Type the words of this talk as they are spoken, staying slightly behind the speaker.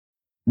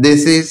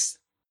This is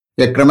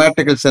a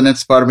grammatical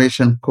sentence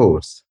formation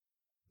course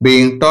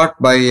being taught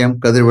by M.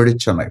 Kadirvadi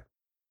Chennai.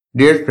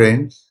 Dear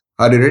friends,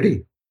 are you ready?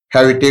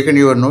 Have you taken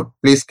your note?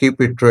 Please keep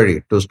it ready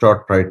to start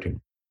writing.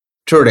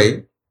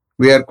 Today,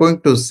 we are going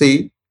to see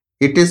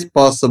It is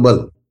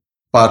Possible,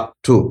 Part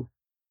 2.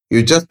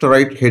 You just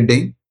write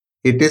heading,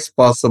 It is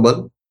Possible,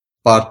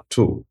 Part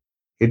 2.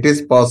 It is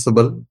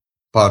Possible,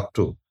 Part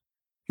 2.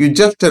 You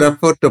just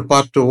refer to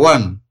Part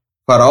 1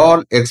 for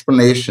all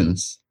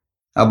explanations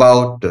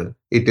about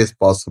It is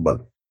Possible.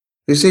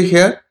 You see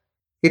here,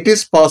 It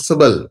is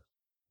Possible.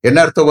 என்ன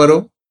அர்த்தம்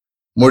வரும்?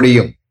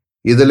 முடியும்.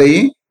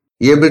 இதுலயும்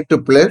able to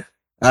plus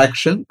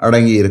action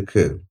அடங்கி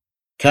இருக்கு.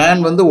 Can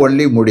வந்து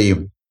only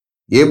முடியும்.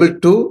 Able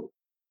to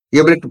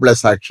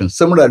plus action.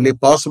 Similarly,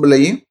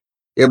 possibleயும்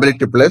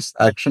ability plus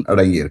action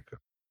அடங்கி இருக்கு.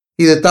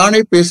 இது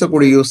தானே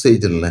பேசக்கூடிய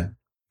யூசேஜ் இல்லை.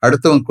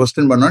 அடுத்தவங்க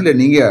கொஸ்டின் பண்ணோம் இல்லை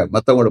நீங்க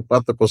மற்றவங்களோட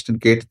பார்த்த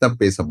கொஸ்டின் கேட்டு தான்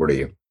பேச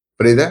முடியும்.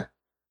 புரியுதா?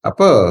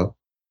 அப்போ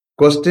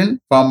கொஸ்டின்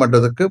ஃபார்ம்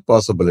பண்றதுக்கு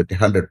பாசிபிலிட்டி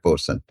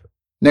 100%.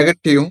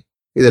 நெகட்டிவ்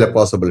இதுல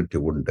பாசிபிலிட்டி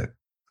உண்டு.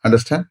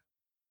 Understand?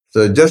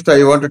 So just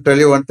I want to tell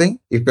you one thing.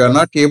 If you are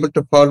not able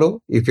to follow,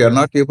 if you are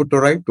not able to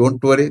write,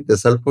 don't worry. The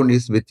cell phone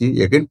is with you.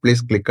 Again,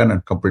 please click on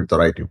and complete the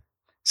writing.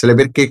 சில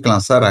பேர்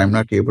கேட்கலாம், sir I am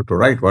not able to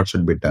write. What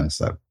should be done,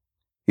 sir?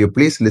 You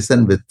please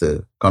listen with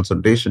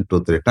concentration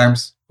 2-3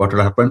 times. What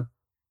will happen?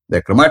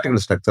 The grammatical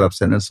structure of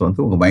sentence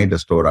வந்து உங்க மைண்ட்ல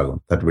store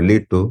ஆகும். That will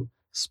lead to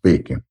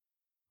speaking.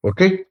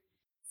 Okay?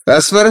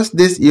 As far as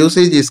this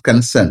usage is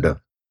concerned,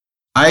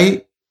 I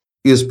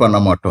use பண்ண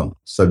மாட்டோம்.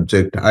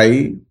 Subject I,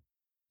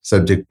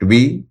 subject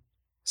we,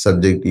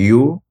 subject you,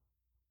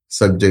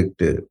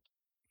 subject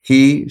he,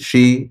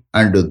 she,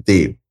 and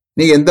they.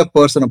 நீங்க எந்த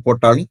பர்சனை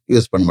போட்டாலும்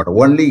யூஸ் பண்ண மாட்டோம்.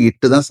 ஒன்லி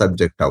இட்டு தான்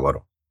சப்ஜெக்டா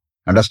வரும்.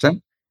 Understand?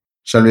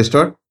 Shall we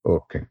start?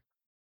 Okay.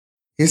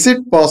 Is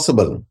it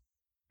possible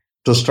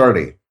to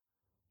study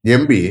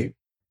MBA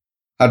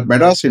at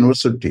Madras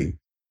University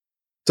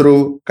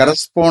through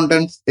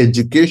correspondence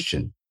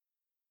education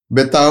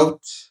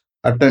without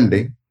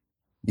attending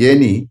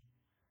any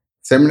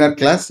seminar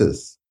classes?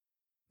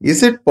 Is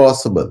it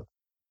possible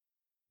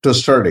to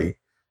study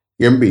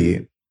MBA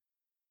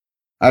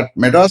at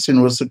Madras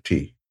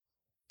University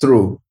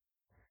through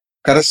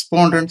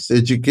correspondence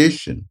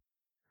education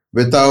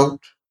without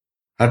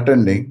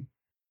attending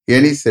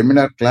any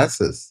seminar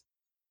classes?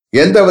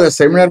 எந்தவித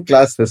seminar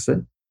classes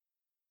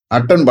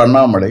attend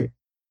பண்ணாமலே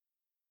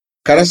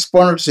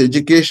correspondence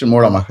education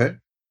மூலமாக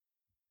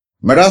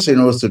மெட்ராஸ்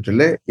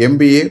யூனிவர்சிட்டியில்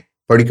MBA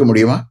படிக்க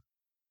முடியுமா?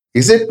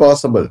 Is it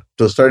possible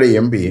to study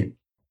MBA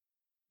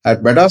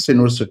at Madras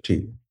university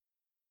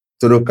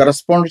through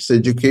correspondence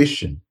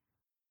education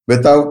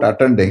without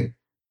attending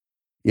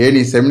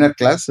any seminar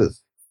classes?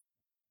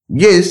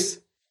 Yes,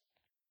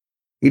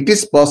 it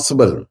is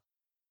possible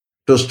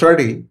to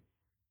study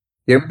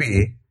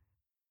MBA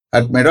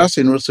at Madras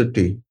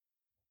University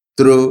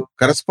through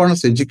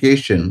correspondence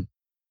education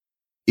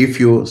if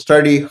you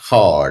study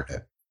hard.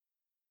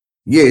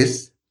 Yes,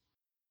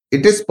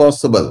 it is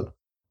possible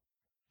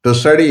to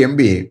study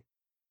MBA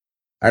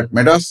at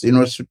Madras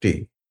University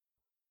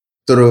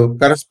through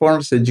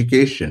correspondence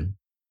education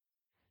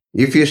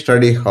if you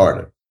study hard.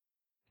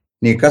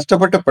 நீ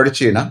கஷ்டப்பட்டு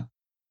படிச்சீன்னா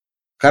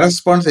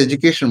correspondence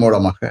education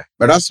மூலமாக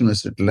மெட்ராஸ்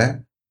யூனிவர்சிட்டியில்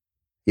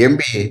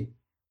MBA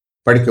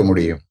படிக்க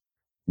முடியும்.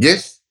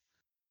 Yes,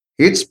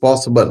 it's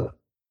possible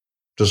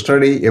to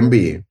study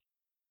MBA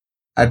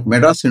at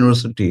Madras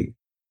University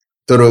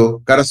through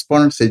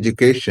correspondence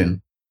education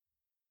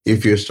if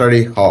you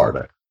study hard.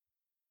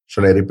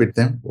 Shall I repeat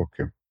them?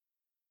 Okay.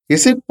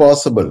 Is it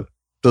possible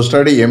to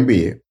study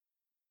MBA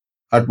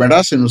at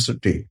Madras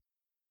University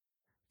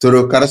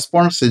through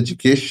correspondence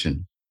education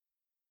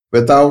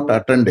without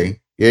attending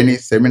any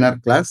seminar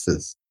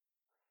classes?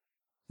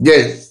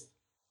 Yes,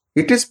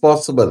 it is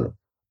possible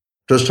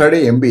to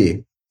study MBA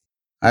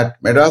at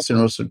Madras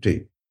University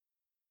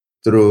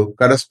through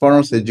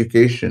correspondence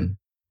education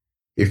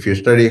if you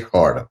study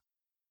hard.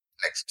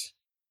 Next.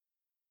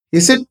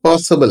 Is it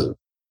possible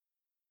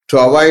to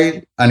avail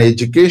an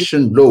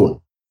education loan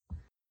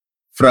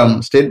from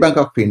State Bank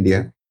of India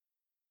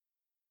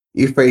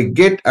if I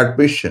get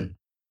admission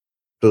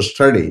to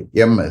study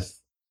MS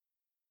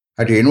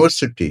at a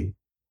university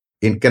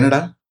in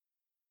Canada?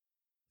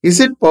 Is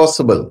it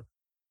possible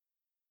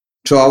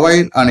to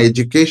avail an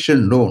education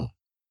loan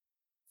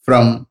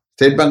from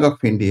State Bank of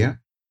India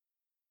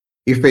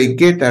if I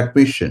get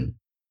admission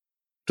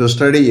to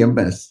study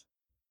MS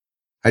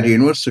at a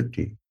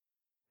university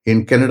in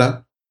Canada?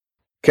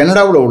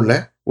 கனடாவில் உள்ள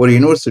ஒரு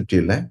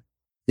யூனிவர்சிட்டியில்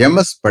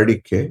MS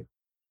படிக்க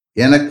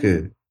எனக்கு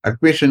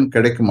admission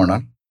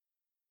கிடைக்குமானால்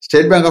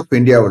State Bank of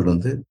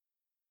இந்தியாவிலிருந்து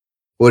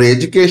ஒரு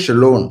education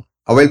loan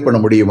avail பண்ண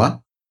முடியுமா?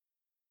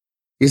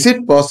 Is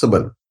it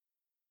possible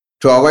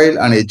to avail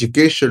an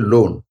education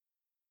loan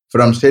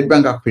from State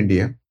Bank of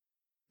India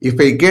if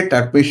I get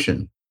admission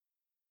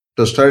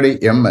to study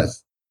MS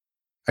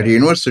at a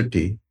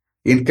university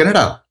in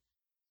Canada?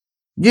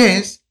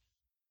 Yes,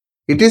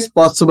 it is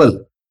possible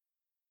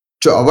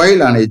to avail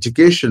an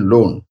education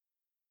loan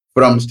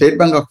from State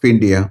Bank of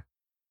India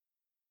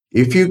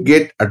if you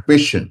get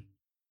admission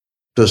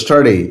to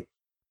study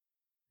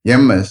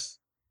MS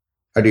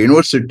at a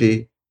university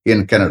in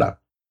Canada.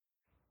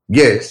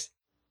 Yes,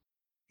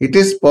 it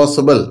is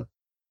possible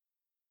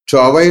to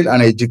avail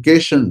an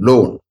education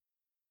loan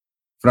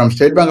from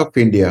State Bank of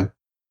India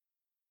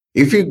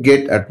if you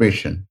get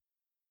admission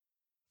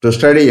to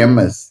study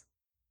MS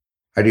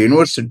at a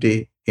university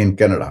in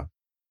Canada.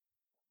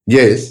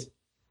 Yes,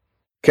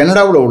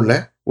 கனடாவில் உள்ள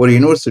ஒரு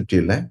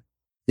யூனிவர்சிட்டியில்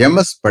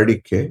MS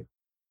படிக்க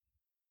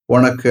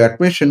உனக்கு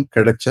admission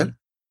கிடைச்சா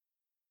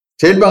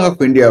state Bank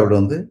of இந்தியாவில்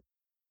வந்து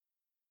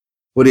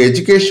ஒரு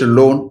எஜுகேஷன்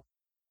லோன்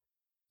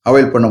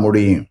அவைல் பண்ண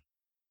முடியும்.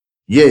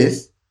 Yes,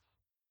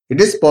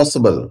 it is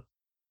possible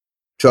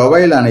to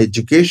avail an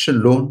education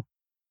loan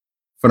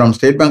from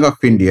State Bank of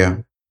India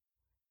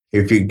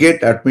if you get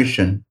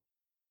admission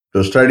to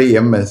study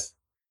MS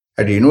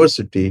at a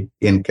university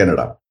in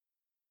Canada.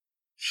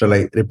 Shall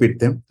I repeat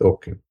them?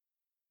 Okay.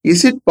 Is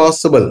it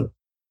possible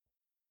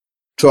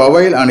to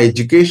avail an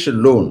education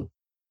loan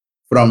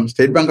from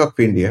State Bank of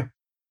India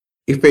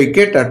if I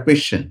get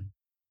admission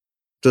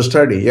to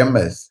study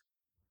MS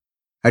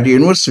at a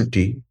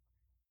university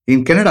in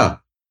Canada?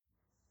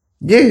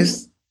 Yes,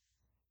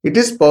 it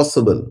is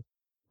possible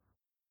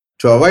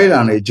to avail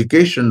an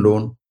education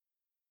loan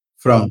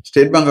from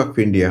State Bank of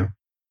India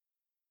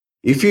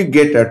if you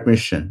get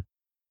admission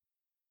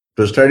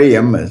to study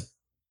MS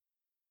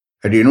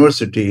at a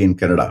university in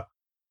Canada.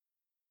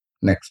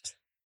 Next,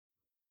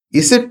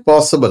 is it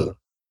possible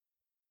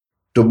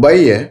to buy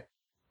a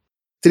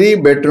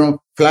 3-bedroom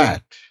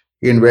flat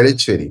in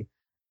Velichery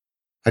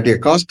at a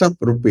cost of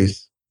rupees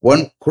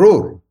 1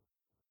 crore?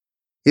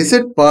 Is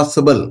it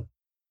possible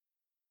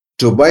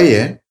to buy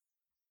a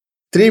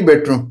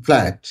 3-bedroom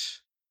flat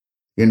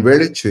in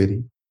Velichery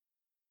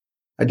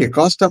at a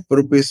cost of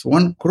rupees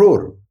 1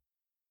 crore?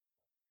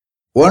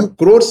 1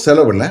 crore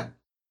செலவுல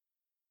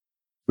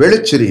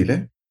வெளிச்சேரியில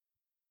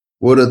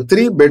ஒரு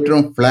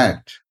 3-bedroom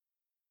flat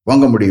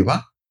வாங்க முடியுமா?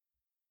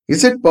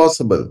 Is it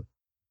possible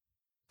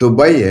to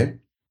buy a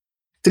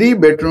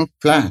 3-bedroom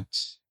flat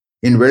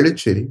in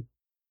Velichery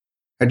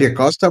at a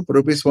cost of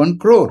rupees 1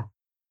 crore?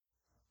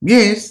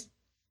 Yes,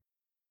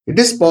 it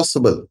is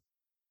possible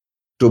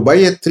to buy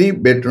a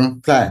 3-bedroom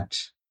flat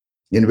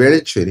in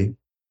Velichery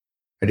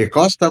at a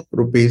cost of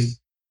rupees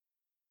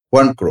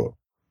 1 crore.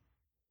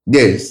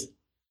 Yes,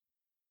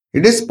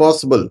 it is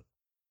possible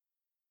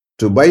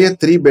to buy a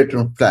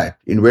 3-bedroom flat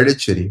in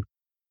Velichery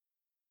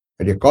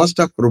at a cost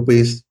of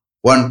rupees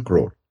 1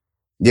 crore.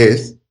 Yes,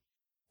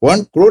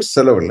 1 crore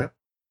செலவுல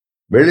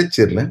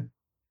வெளிச்சேரியில்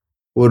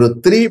ஒரு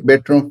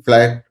 3-bedroom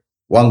flat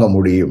வாங்க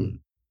முடியும்.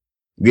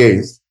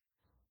 Yes,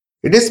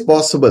 it is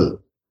possible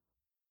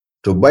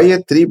to buy a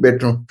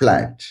 3-bedroom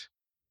flat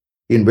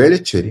in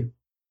Velichery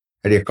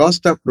at a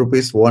cost of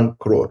rupees 1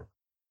 crore.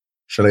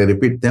 Shall I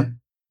repeat them?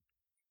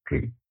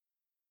 Okay.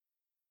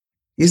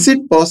 Is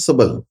it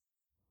possible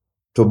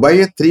to buy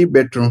a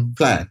 3-bedroom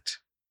flat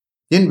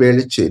in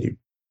Velichery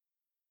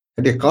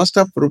at a cost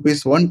of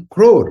rupees 1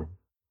 crore?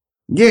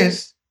 Yes,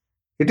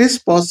 it is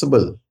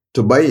possible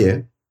to buy a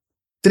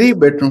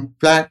 3-bedroom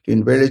flat in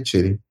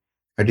Velichery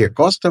at a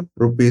cost of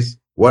rupees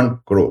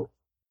 1 crore.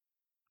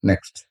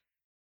 Next,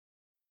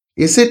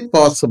 is it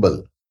possible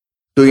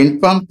to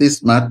inform this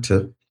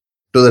matter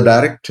to the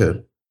director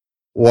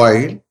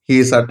while he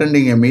is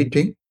attending a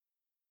meeting?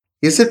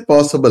 Is it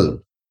possible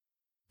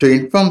to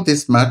inform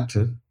this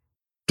matter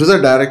to the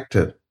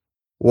director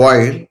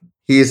while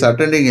he is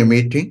attending a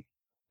meeting?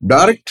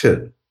 Director,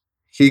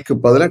 heக்கு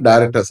பதிலா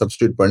director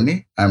substitute பண்ணி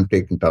I am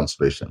taking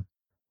translation.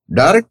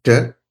 Director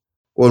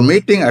ஒரு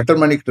meeting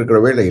attend பண்ணிக்கிட்டு இருக்கிற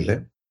வேளையில்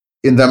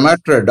இந்த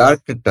மேட்டரை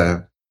டைரக்டர்கிட்ட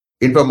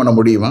inform பண்ண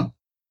முடியுமா?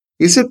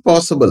 Is it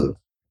possible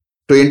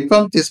to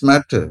inform this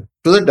matter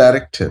to the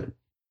director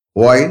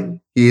while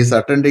he is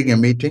attending a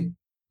meeting?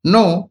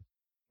 No,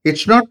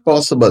 it's not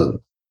possible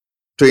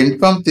to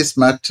inform this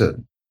matter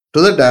to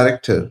the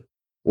director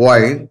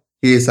while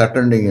he is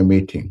attending a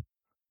meeting.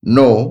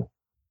 No,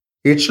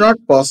 it's not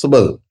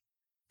possible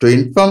to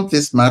inform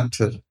this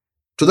matter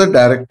to the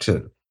director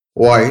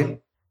while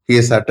he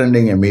is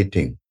attending a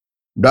meeting.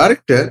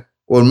 Director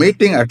ஒரு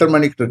meeting attend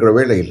பண்ணிக்கிட்டு இருக்கிற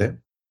வேளையில்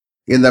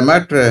இந்த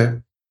மேட்டரை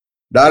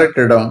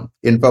டைரக்டரிடம்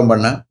inform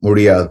பண்ண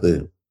முடியாது.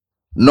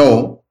 No,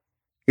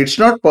 it's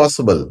not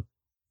possible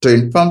to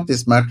inform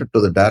this matter to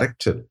the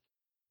director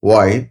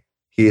while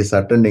he is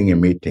attending a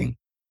meeting.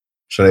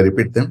 Shall I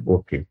repeat them?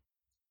 Okay.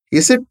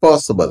 Is it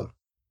possible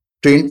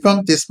to inform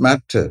this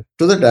matter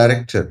to the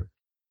director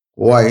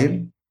while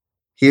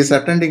he is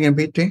attending a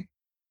meeting?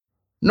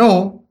 No,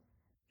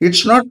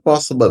 it's not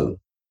possible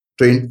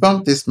to inform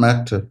this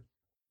matter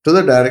to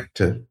the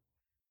director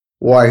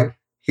while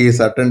he is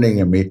attending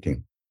a meeting.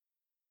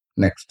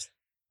 Next,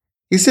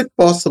 is it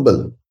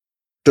possible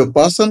to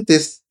pass on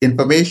this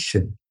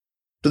information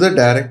to the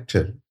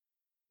director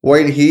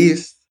while he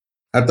is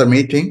at the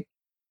meeting?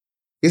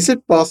 Is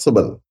it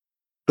possible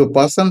to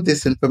pass on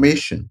this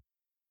information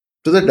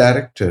to the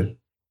director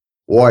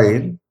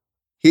while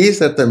he is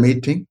at the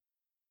meeting?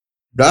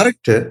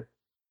 Director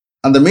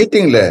அந்த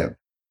மீட்டிங்ல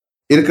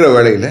இருக்கிற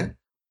வேளையில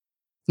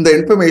இந்த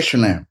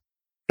இன்ஃபர்மேஷனை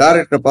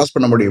director pass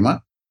பண்ண முடியுமா?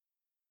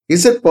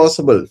 Is it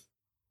possible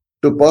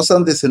to pass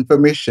on this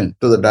information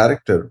to the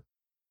director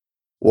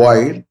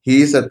while he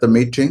is at the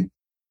meeting?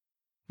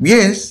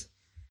 Yes,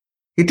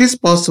 it is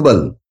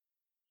possible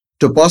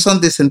to pass on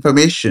this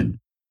information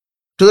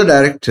to the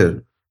director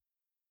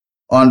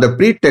on the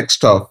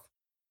pretext of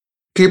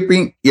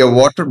keeping a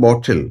water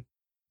bottle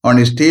on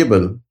his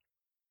table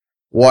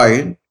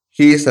while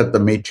he is at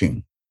the meeting.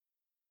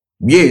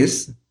 Yes,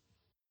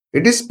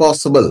 it is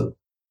possible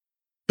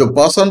to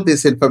pass on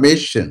this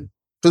information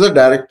to the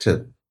director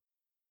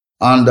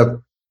on the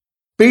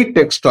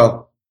pretext of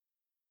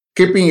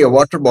keeping a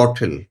water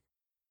bottle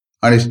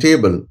on his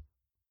table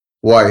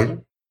while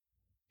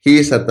he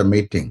is at the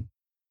meeting.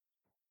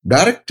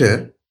 Director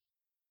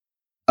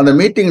அந்த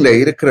மீட்டிங்ல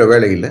இருக்கிற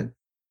வேளையில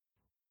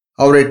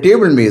அவருடைய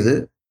table மீது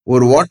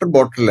ஒரு water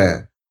பாட்டில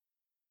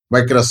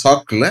வைக்கிற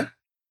சாக்குல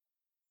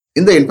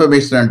இந்த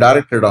இன்ஃபர்மேஷனை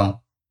டைரக்டரிடம்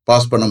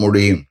பாஸ் பண்ண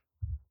முடியும்.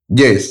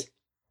 Yes,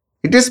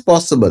 it is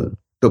possible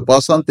to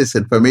pass on this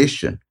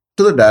information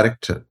to the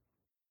director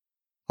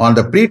on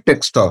the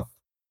pretext of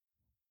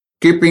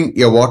keeping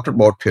a water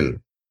bottle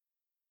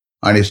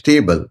on his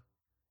table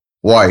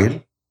while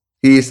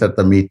he is at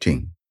the meeting.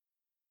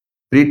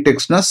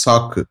 ப்ரீடெக்ஸ்ட்னா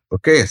சாக்கு.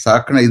 Okay,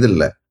 சாக்குனா இது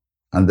இல்லை,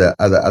 அந்த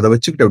அதை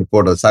வச்சுக்கிட்டு அப்படி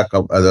போடுறது சாக்கு,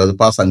 அதாவது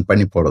பாஸ் ஆன்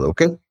பண்ணி போடுறது.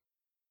 Okay,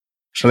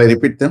 shall I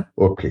repeat them?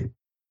 Okay.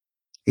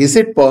 Is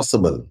it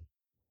possible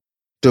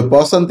to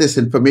pass on this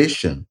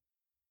information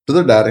to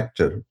the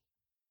director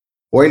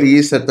while he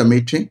is at the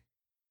meeting?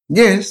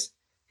 Yes,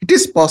 it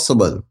is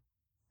possible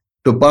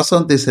to pass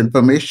on this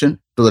information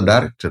to the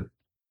director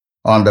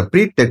on the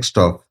pretext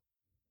of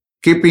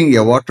keeping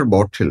a water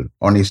bottle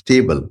on his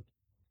table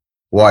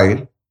while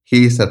he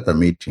is at the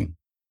meeting.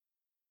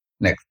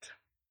 Next,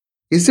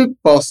 is it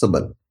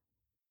possible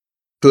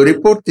to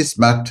report this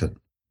matter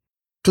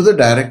to the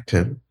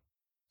director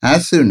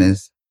as soon as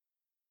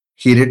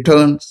he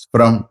returns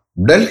from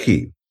Delhi?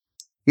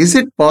 Is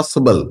it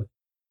possible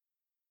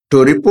to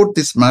report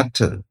this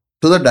matter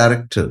to the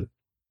director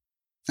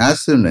as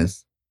soon as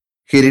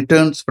he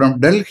returns from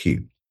Delhi?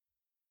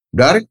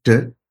 Director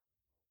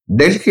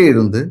டெல்லியில்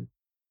இருந்து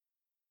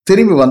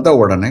திரும்பி வந்த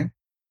உடனே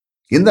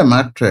இந்த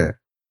மேட்டரை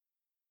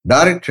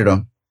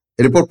டைரக்டரிடம்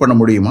report பண்ண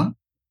முடியுமா?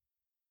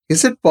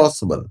 Is it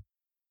possible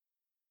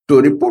to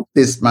report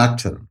this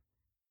matter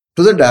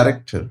to the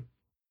director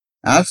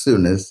as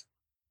soon as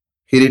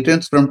he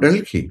returns from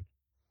Delhi?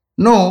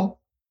 No,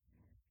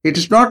 it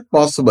is not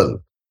possible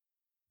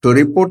to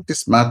report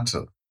this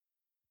matter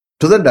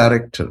to the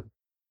director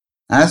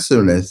as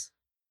soon as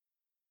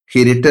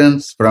he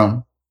returns from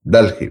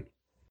Delhi.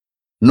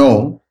 No,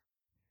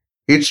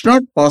 it's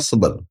not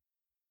possible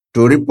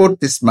to report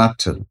this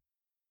matter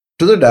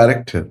to the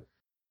director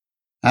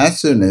as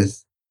soon as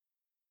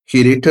he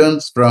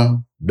returns from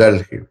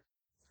Delhi.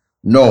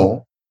 No,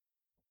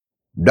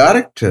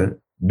 director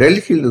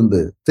டெல்லியிலிருந்து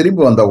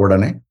திரும்பி வந்த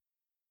உடனே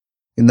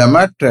இந்த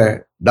மேட்டரை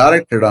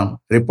டைரக்டரிடம்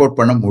report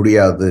பண்ண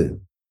முடியாது.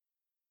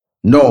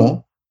 No,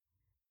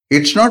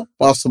 it's not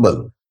possible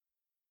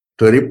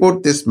to report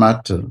this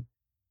matter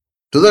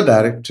to the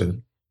director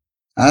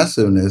as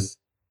soon as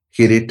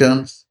he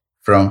returns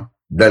from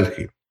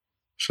Delhi.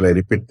 Shall I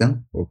repeat them?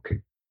 Okay.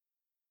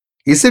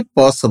 Is it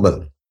possible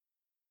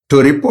to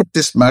report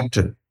this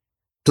matter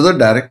to the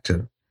director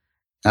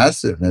as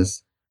soon as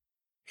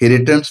he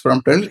returns from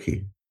Delhi?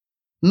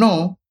 No,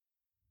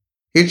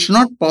 it's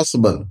not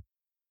possible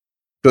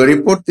to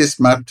report this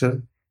matter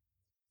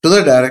to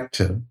the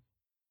director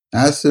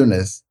as soon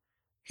as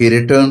he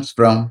returns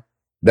from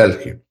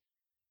Delhi.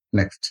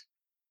 Next,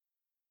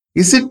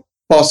 is it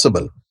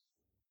possible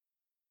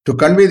to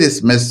convey this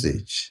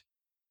message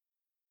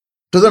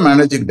to the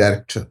managing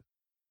director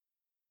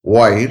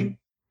while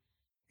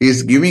he is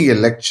giving a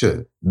lecture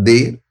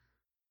there?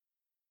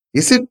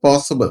 Is it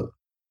possible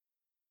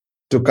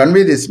to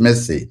convey this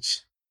message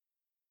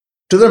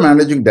to the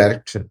managing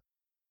director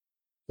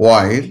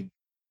while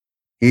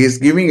he is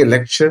giving a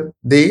lecture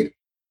there?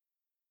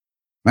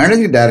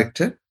 Managing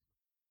director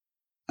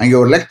அங்கே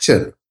ஒரு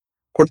lecture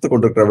கொடுத்து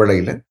கொண்டிருக்கிற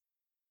வேளையில்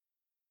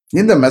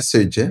இந்த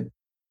மெசேஜை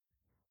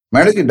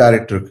managing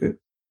டைரக்டருக்கு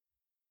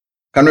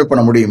convey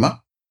பண்ண முடியுமா?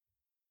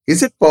 Is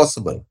it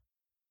possible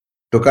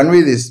to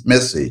convey this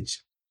message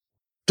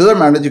to the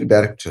managing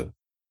director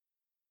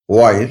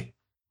while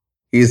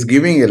he is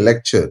giving a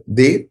lecture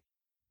there?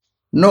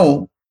 No,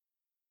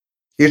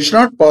 it's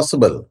not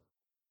possible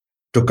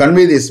to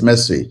convey this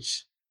message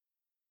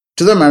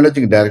to the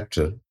managing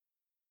director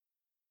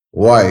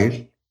while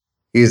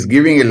he is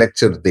giving a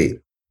lecture there.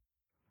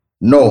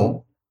 No,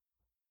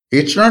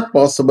 it's not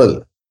possible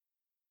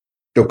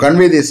to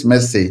convey this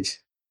message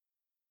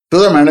to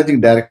the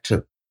managing director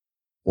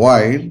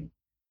while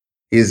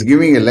he is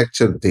giving a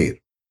lecture there.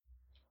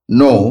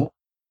 No,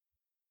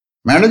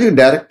 managing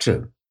director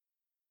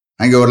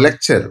அங்கே ஒரு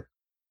lecture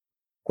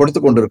கொடுத்து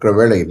கொண்டிருக்கிற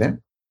வேளையில்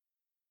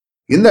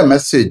இந்த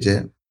மெசேஜை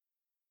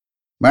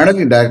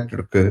managing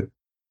டைரக்டருக்கு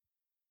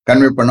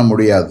convey பண்ண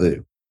முடியாது.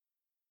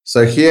 ஸோ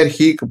ஹியர்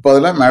ஹீக்கு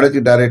பதிலாக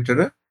மேனேஜிங்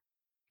டைரக்டரை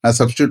நான்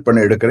சப்ஸ்டியூட்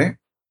பண்ணி எடுக்கிறேன்.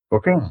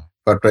 Okay,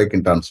 for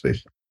taking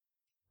translation.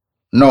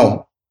 No,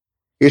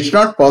 it's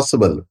not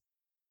possible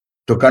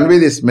to convey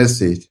this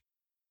message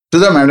to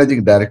the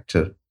managing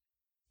director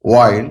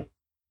while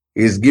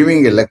he is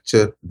giving a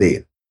lecture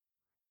there.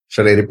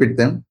 Shall I repeat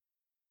them?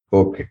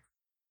 Okay.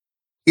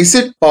 Is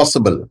it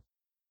possible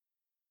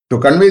to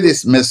convey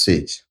this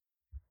message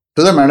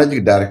to the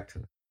managing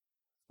director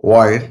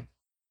while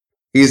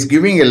he is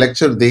giving a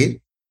lecture there?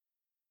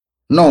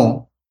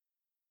 No,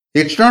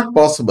 it's not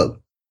possible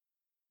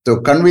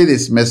to convey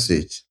this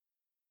message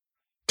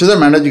to the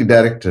managing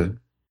director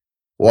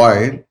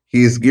while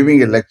he is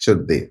giving a lecture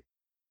there.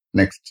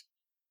 Next.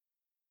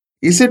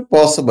 Is it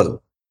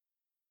possible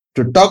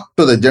to talk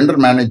to the general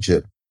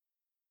manager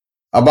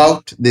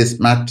about this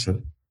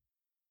matter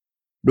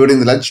during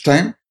the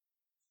lunchtime?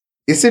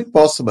 Is it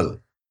possible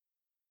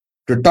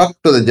to talk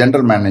to the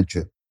general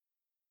manager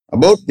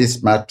about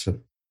this matter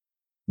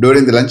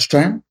during the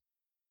lunchtime?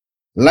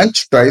 Lunch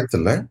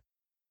டயத்துல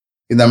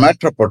இந்த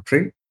மேட்டரை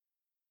பற்றி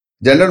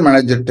general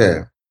மேனேஜர்கிட்ட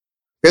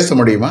பேச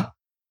முடியுமா?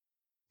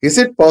 Is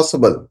it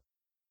possible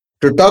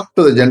to talk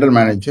to the general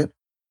manager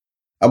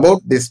about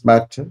this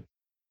matter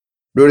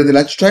during the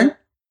lunchtime?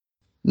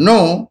 No,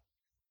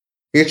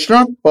 it's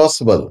not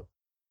possible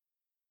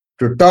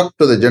to talk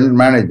to the general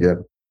manager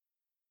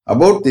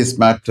about this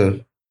matter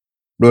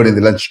during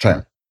the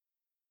lunchtime.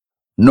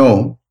 No,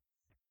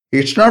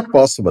 it's not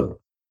possible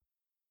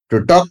to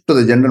talk to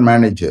the general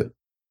manager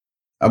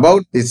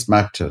about this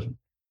matter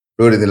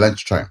during the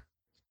lunchtime.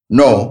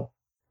 No,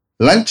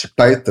 lunch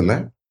டயத்துல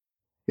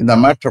இந்த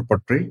மேட்டரை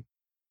பற்றி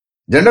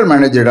general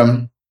மேனேஜரிடம்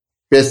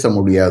பேச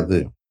முடியாது.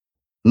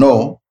 No,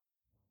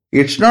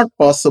 it's not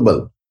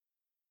possible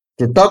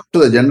to talk to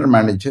the general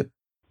manager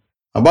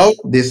about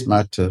this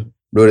matter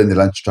during the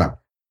lunchtime.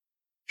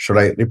 Should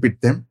I repeat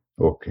them?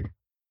 Okay.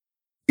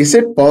 Is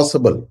it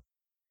possible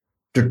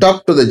to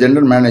talk to the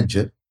general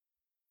manager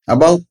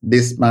about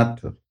this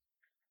matter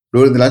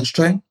during the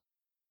lunchtime?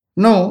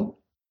 No,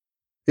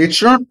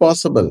 it's not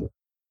possible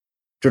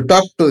to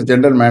talk to the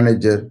general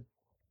manager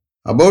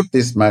about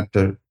this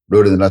matter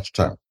during the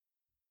lunchtime.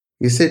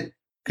 Is it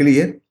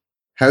clear?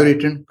 Have I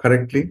written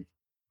correctly?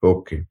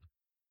 Okay.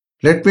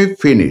 Let me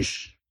finish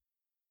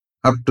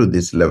up to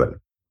this level.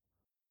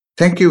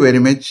 Thank you very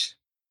much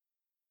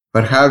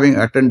for having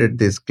attended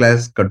this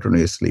class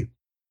continuously.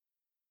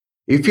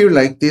 If you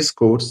like this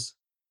course,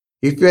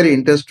 if you are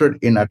interested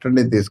in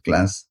attending this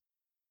class,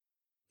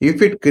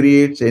 if it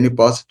creates any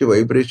positive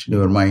vibration in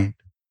your mind,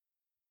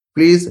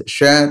 please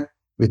share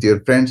with your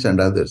friends and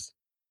others.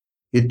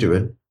 It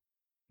will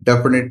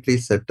definitely,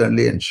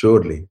 certainly, and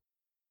surely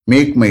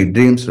make my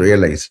dreams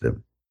realized.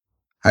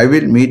 I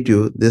will meet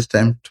you this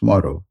time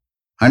tomorrow.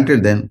 Until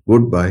then,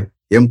 goodbye.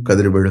 M.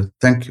 Kadrivelu.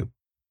 Thank you.